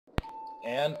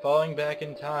And falling back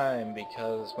in time,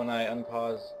 because when I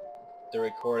unpaused the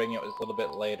recording it was a little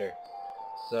bit later.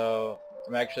 So,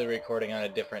 I'm actually recording on a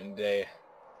different day,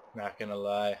 not gonna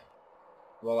lie.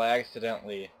 Well, I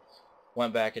accidentally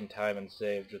went back in time and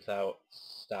saved without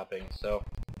stopping, so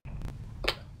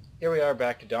here we are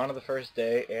back to dawn of the first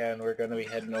day, and we're going to be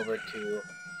heading over to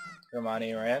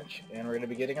Romani Ranch, and we're going to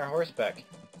be getting our horse back.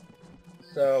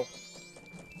 So,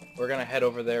 we're going to head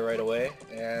over there right away,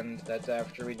 and that's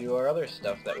after we do our other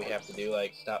stuff that we have to do,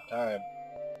 like stop time.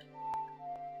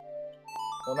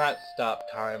 Well, not stop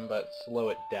time, but slow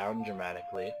it down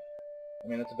dramatically. I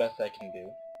mean, that's the best I can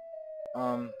do.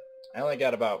 I only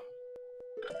got about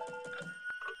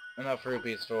enough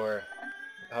rupees for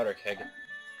a powder keg. And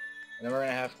then we're going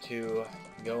to have to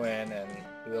go in and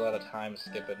do a lot of time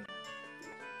skipping.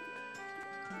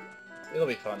 It'll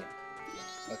be fun.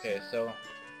 Okay, so,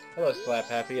 hello Slap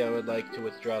Happy, I would like to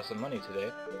withdraw some money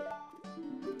today.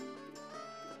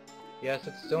 Yes,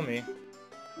 it's still me.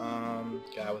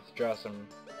 Gotta withdraw some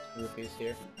rupees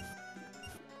here.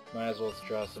 Might as well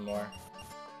withdraw some more.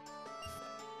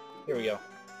 Here we go.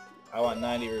 I want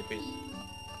 90 rupees.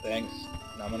 Thanks.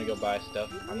 Now I'm gonna go buy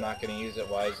stuff. I'm not gonna use it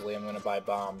wisely, I'm gonna buy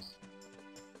bombs.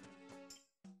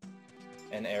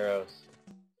 And arrows.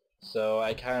 So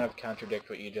I kind of contradict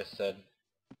what you just said.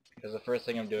 Because the first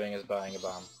thing I'm doing is buying a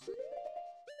bomb.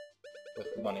 With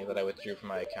the money that I withdrew from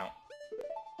my account.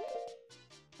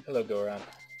 Hello, Goron.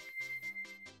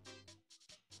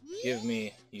 Give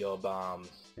me your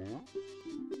bombs.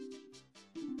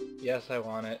 Yes, I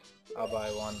want it. I'll buy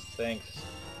one. Thanks.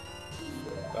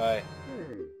 Bye.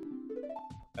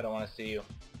 I don't want to see you.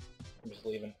 I'm just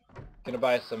leaving. Gonna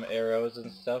buy some arrows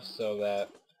and stuff so that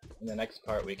in the next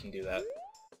part we can do that.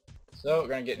 So we're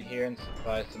gonna get in here and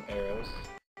buy some arrows.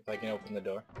 If I can open the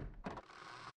door.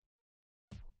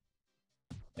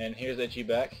 And here's Itchy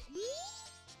back.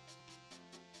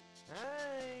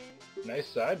 Hi. Nice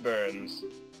sideburns.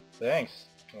 Thanks.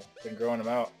 Well, been growing them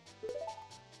out.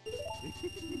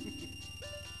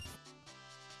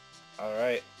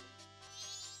 Alright.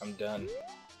 I'm done.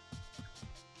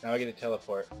 Now I get to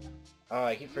teleport. Oh,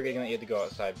 I keep forgetting that you had to go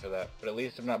outside for that. But at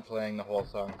least I'm not playing the whole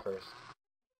song first.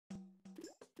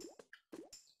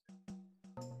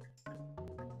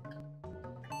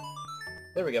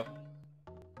 There we go.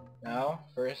 Now,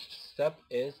 first step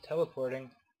is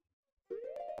teleporting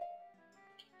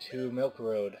to Milk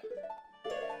Road,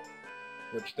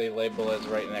 which they label as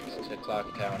right next to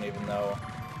Clock Town, even though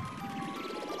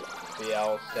the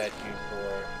owl statue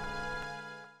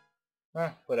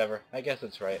for... whatever. I guess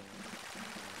it's right.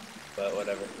 But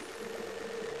whatever.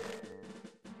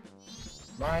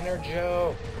 Minor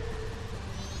joke!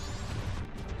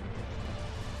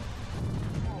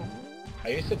 I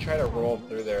used to try to roll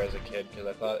through there as a kid because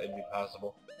I thought it'd be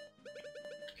possible.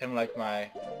 Kind of like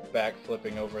my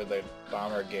backflipping over the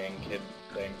bomber gang kid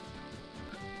thing.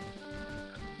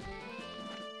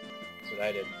 That's what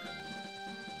I did.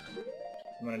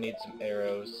 I'm gonna need some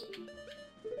arrows.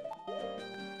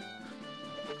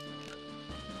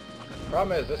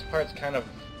 Problem is, this part's kind of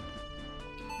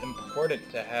important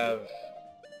to have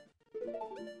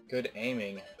good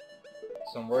aiming.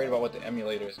 So I'm worried about what the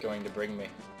emulator is going to bring me.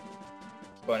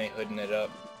 Bunny hooding it up.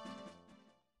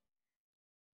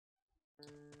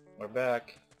 We're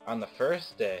back on the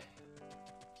first day.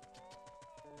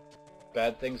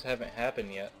 Bad things haven't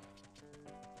happened yet.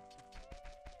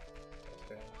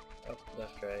 Okay. Up,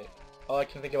 left, right. All I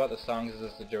can think about the songs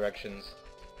is the directions.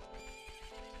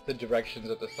 The directions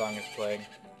that the song is playing.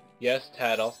 Yes,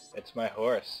 Tattle, it's my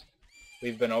horse.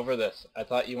 We've been over this. I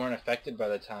thought you weren't affected by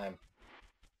the time.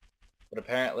 But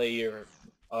apparently you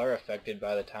are affected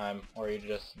by the time, or you're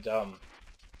just dumb.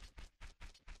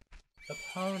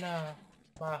 Epona,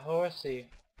 my horsey.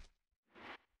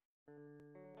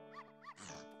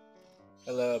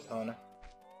 Hello, Epona.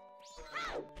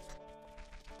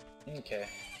 Okay,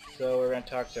 so we're gonna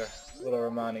talk to little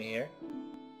Romani here.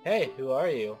 Hey, who are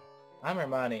you? I'm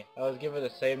Romani. I was given the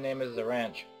same name as the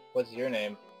ranch. What's your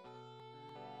name?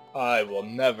 I will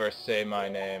never say my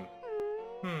name.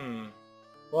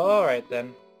 Well, alright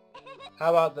then.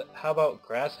 How about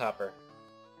Grasshopper?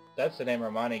 That's the name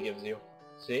Romani gives you.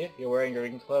 See? You're wearing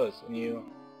green clothes, and you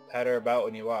patter about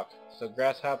when you walk. So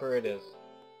Grasshopper it is.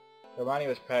 Romani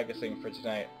was practicing for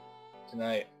tonight.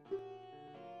 Tonight.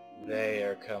 They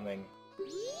are coming.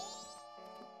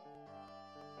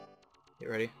 Get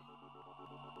ready?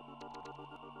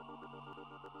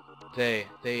 They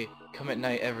come at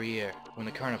night every year, when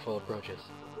the carnival approaches.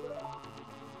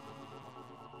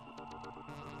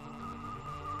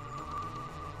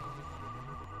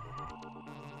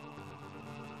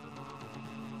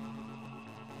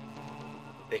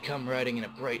 They come riding in a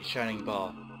bright shining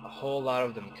ball. A whole lot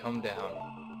of them come down.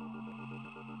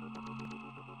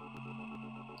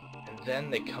 And then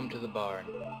they come to the barn.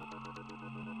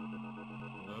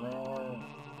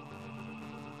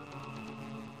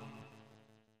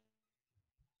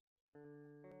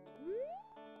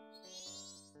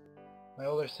 My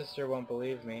older sister won't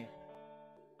believe me.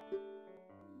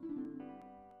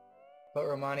 But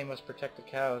Romani must protect the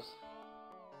cows.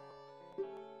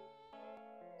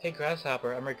 Hey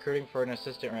Grasshopper, I'm recruiting for an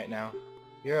assistant right now.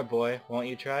 You're a boy, won't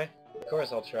you try? Of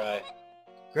course I'll try.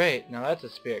 Great, now that's a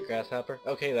spirit, Grasshopper.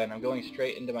 Okay then, I'm going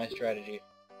straight into my strategy.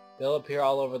 They'll appear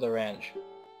all over the ranch.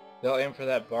 They'll aim for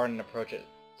that barn and approach it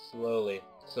slowly.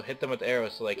 So hit them with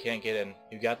arrows so they can't get in.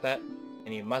 You got that?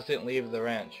 And you mustn't leave the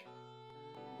ranch.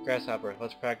 Grasshopper,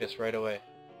 let's practice right away.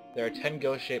 There are 10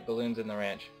 ghost-shaped balloons in the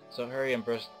ranch, so hurry and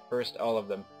burst all of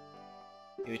them.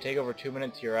 If you take over 2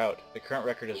 minutes, you're out. The current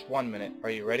record is 1 minute. Are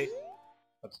you ready?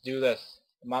 Let's do this.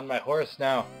 I'm on my horse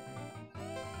now.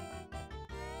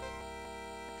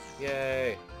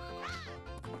 Yay!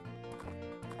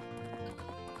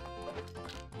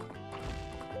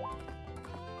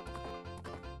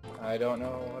 I don't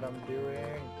know what I'm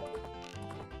doing.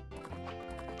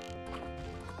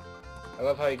 I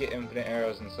love how you get infinite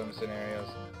arrows in some scenarios.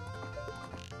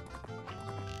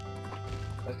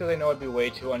 That's because I know it'd be way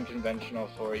too unconventional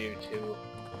for you to,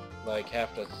 like,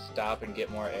 have to stop and get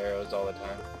more arrows all the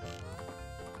time.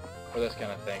 For this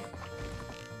kind of thing.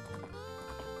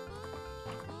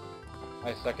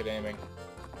 I suck at aiming.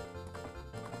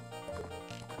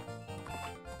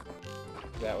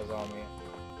 That was all me.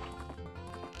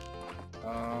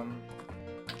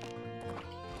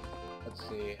 Let's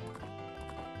see.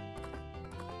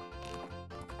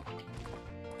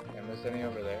 Did I miss any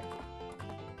over there?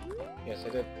 Yes, I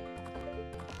did.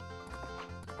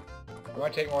 It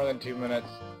won't take more than 2 minutes.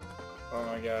 Oh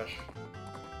my gosh.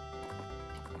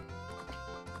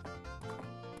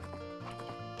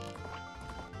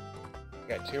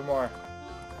 Got 2 more.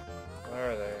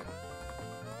 Where are they?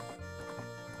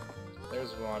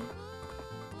 There's one.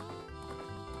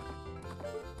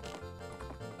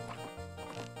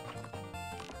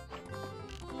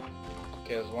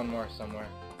 Okay, there's one more somewhere.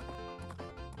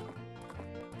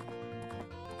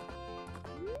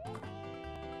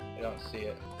 I don't see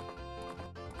it.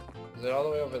 Is it all the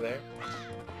way over there?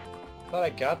 I thought I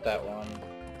got that one.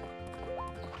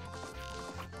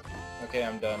 Okay,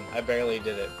 I'm done. I barely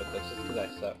did it, but that's just because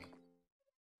I suck.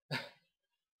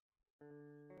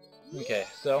 Okay,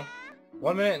 so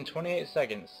 1 minute and 28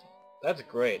 seconds. That's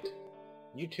great.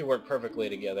 You two work perfectly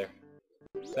together.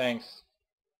 Thanks.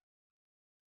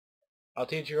 I'll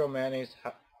teach you Romani's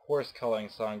horse calling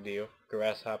song to you,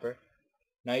 Grasshopper.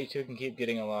 Now you two can keep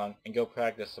getting along, and go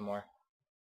practice some more.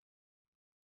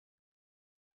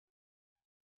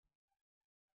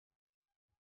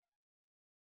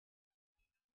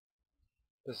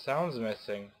 The sound's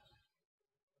missing.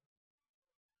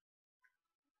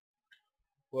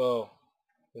 Whoa,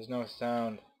 there's no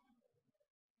sound.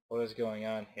 What is going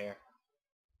on here?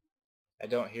 I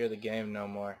don't hear the game no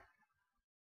more.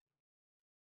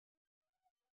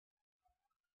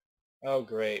 Oh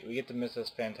great, we get to miss this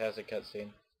fantastic cutscene.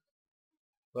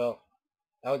 Well,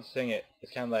 I would sing it.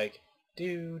 It's kind of like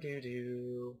do do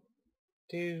do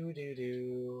do do do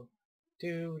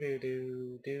do do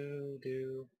do do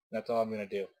do. That's all I'm gonna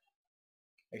do,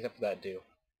 except for that do.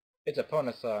 It's a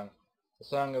Pona song, a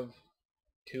song of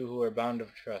two who are bound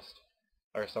of trust,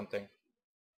 or something.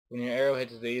 When your arrow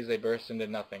hits these, they burst into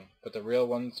nothing, but the real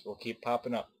ones will keep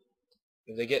popping up.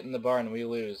 If they get in the barn, we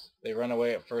lose. They run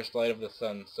away at first light of the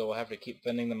sun, so we'll have to keep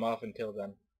fending them off until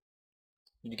then.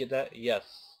 Did you get that? Yes.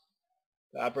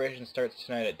 The operation starts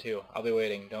tonight at 2. I'll be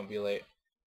waiting. Don't be late.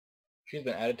 She's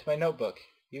been added to my notebook.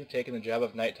 You've taken the job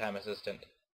of nighttime assistant.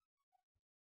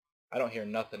 I don't hear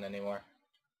nothing anymore.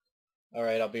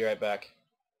 Alright, I'll be right back.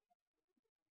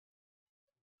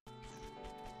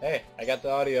 Hey, I got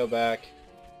the audio back.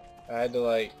 I had to,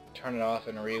 like, turn it off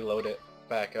and reload it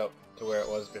back up to where it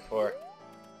was before.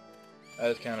 That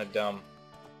was kind of dumb.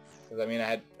 Because, I mean,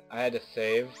 I had to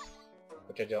save,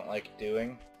 which I don't like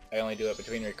doing. I only do it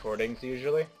between recordings,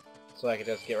 usually, so I could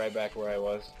just get right back where I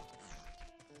was.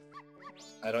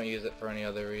 I don't use it for any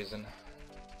other reason.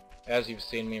 As you've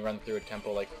seen me run through a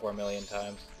temple like 4 million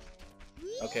times.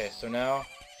 Okay, so now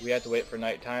we have to wait for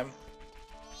nighttime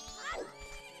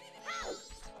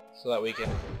so that we can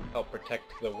help protect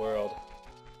the world.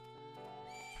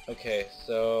 Okay,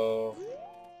 so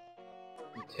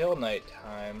until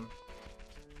nighttime,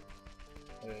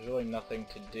 there's really nothing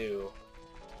to do.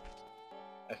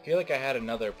 I feel like I had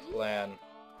another plan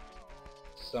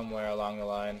somewhere along the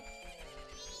line.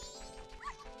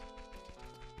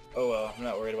 Oh well, I'm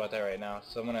not worried about that right now,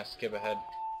 so I'm gonna skip ahead.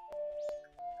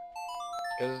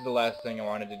 Because this is the last thing I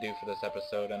wanted to do for this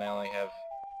episode, and I only have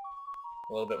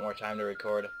a little bit more time to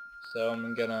record. So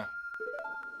I'm gonna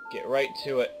get right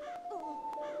to it.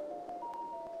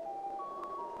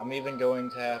 I'm even going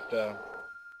to have to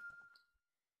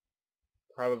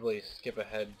probably skip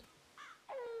ahead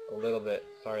a little bit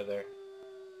farther.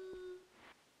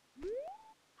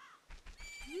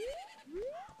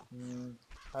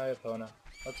 Hi, Epona.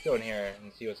 Let's go in here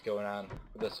and see what's going on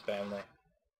with this family.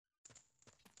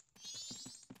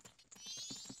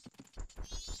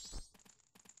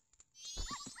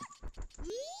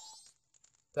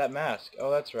 That mask.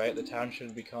 Oh, that's right. The town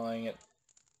should be calling it...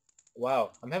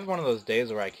 Wow, I'm having one of those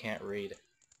days where I can't read.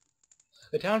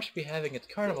 The town should be having its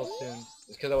carnival soon.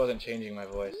 It's because I wasn't changing my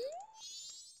voice.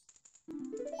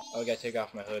 Oh, I gotta take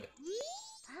off my hood.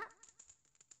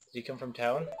 Did he come from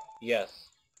town? Yes.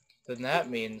 Then that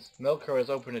means Milkrow is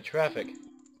open to traffic.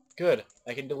 Good.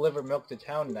 I can deliver milk to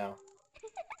town now.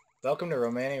 Welcome to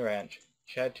Romani Ranch.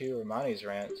 Chad to Romani's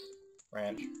Ranch.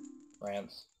 Ranch.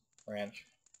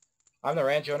 I'm the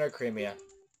ranch owner, Cremia.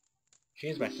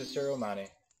 She's my sister, Romani.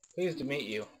 Pleased to meet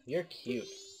you. You're cute.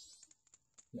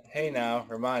 Hey now,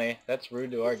 Romani, that's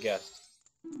rude to our guest.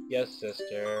 Yes,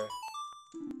 sister.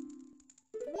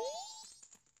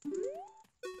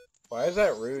 Why is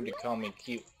that rude to call me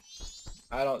cute?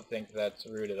 I don't think that's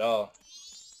rude at all.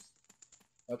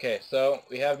 Okay, so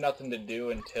we have nothing to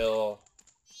do until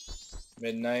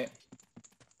midnight.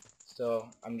 So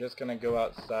I'm just gonna go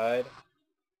outside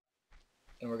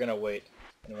and we're gonna wait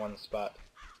in one spot.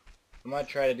 I'm gonna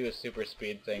try to do a super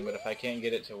speed thing, but if I can't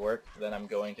get it to work, then I'm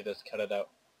going to just cut it out.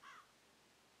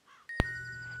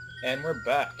 And we're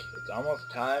back. It's almost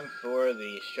time for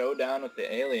the showdown with the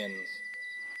aliens.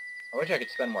 I wish I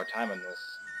could spend more time on this.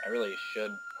 I really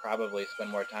should probably spend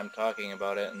more time talking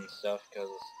about it and stuff, because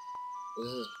this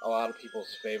is a lot of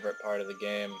people's favorite part of the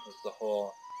game, is the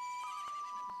whole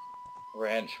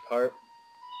ranch part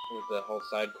with the whole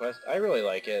side quest. I really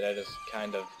like it. I just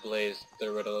kind of blazed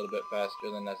through it a little bit faster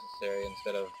than necessary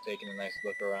instead of taking a nice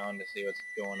look around to see what's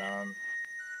going on.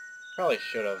 Probably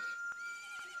should have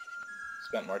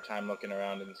spent more time looking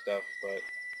around and stuff, but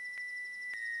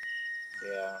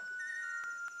yeah.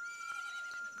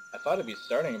 I thought it'd be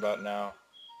starting about now.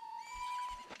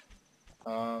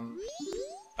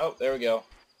 Oh, there we go.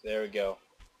 There we go.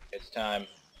 It's time.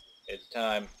 It's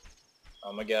time.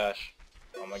 Oh my gosh.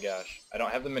 Oh my gosh. I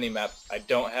don't have the mini-map. I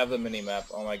don't have the mini-map.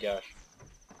 Oh my gosh.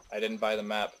 I didn't buy the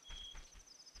map.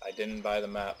 I didn't buy the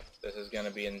map. This is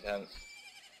gonna be intense.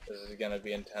 This is gonna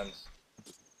be intense.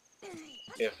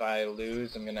 If I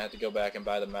lose, I'm gonna have to go back and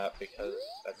buy the map because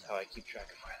that's how I keep track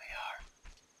of where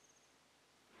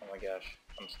they are. Oh my gosh.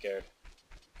 I'm scared.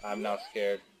 I'm now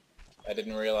scared. I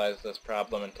didn't realize this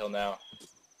problem until now.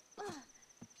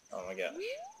 Oh my gosh.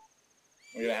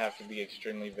 We're gonna have to be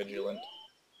extremely vigilant.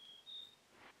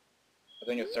 I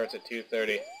think it starts at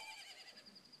 2:30.